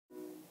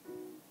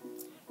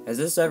Has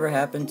this ever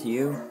happened to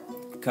you?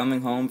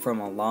 Coming home from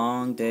a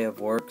long day of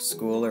work,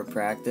 school, or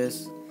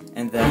practice,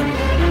 and then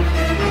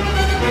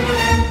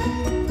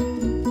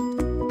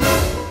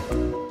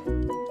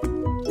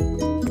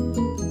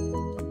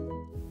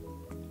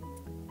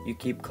you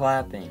keep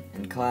clapping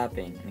and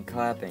clapping and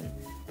clapping,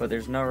 but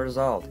there's no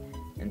result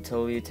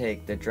until you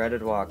take the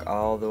dreaded walk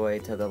all the way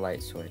to the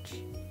light switch.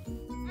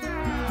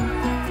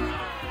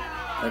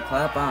 The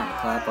clap-on,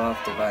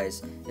 clap-off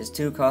device is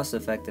too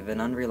cost-effective and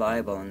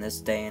unreliable in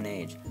this day and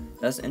age,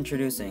 thus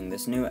introducing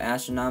this new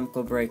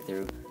astronomical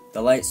breakthrough,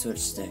 the light switch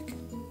stick.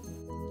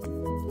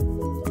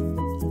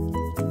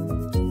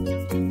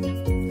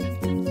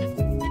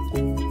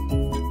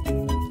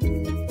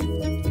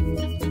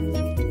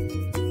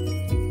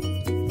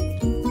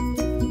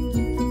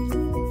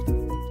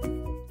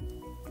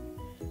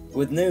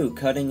 With new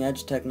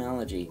cutting-edge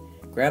technology,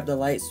 grab the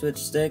light switch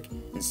stick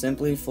and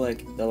simply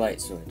flick the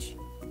light switch.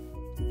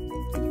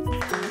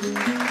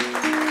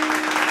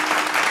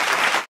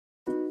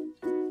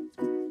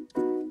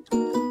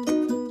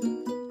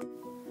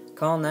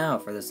 Call now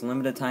for this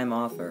limited time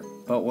offer,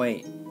 but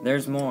wait,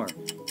 there's more.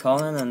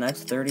 Call in the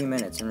next 30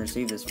 minutes and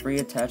receive this free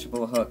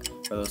attachable hook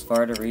for those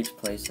far to reach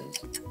places.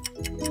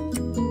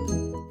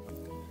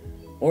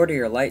 Order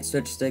your light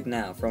switch stick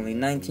now for only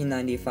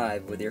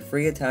 $19.95 with your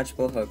free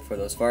attachable hook for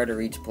those far to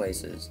reach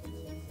places.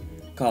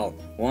 Call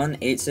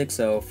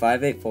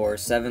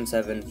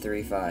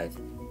 1-860-584-7735.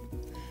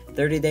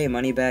 30-day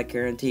money-back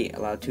guarantee,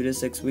 allow 2 to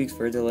 6 weeks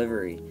for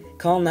delivery.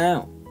 Call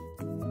now!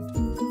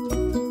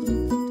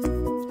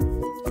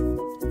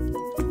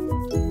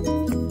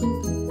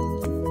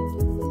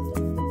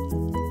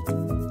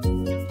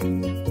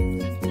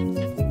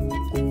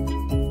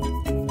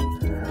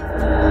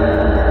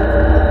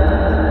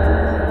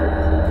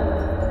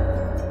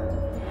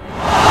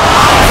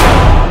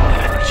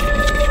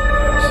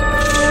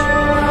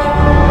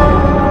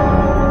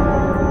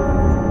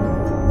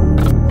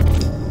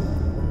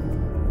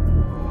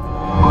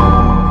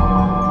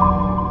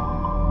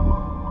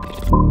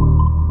 You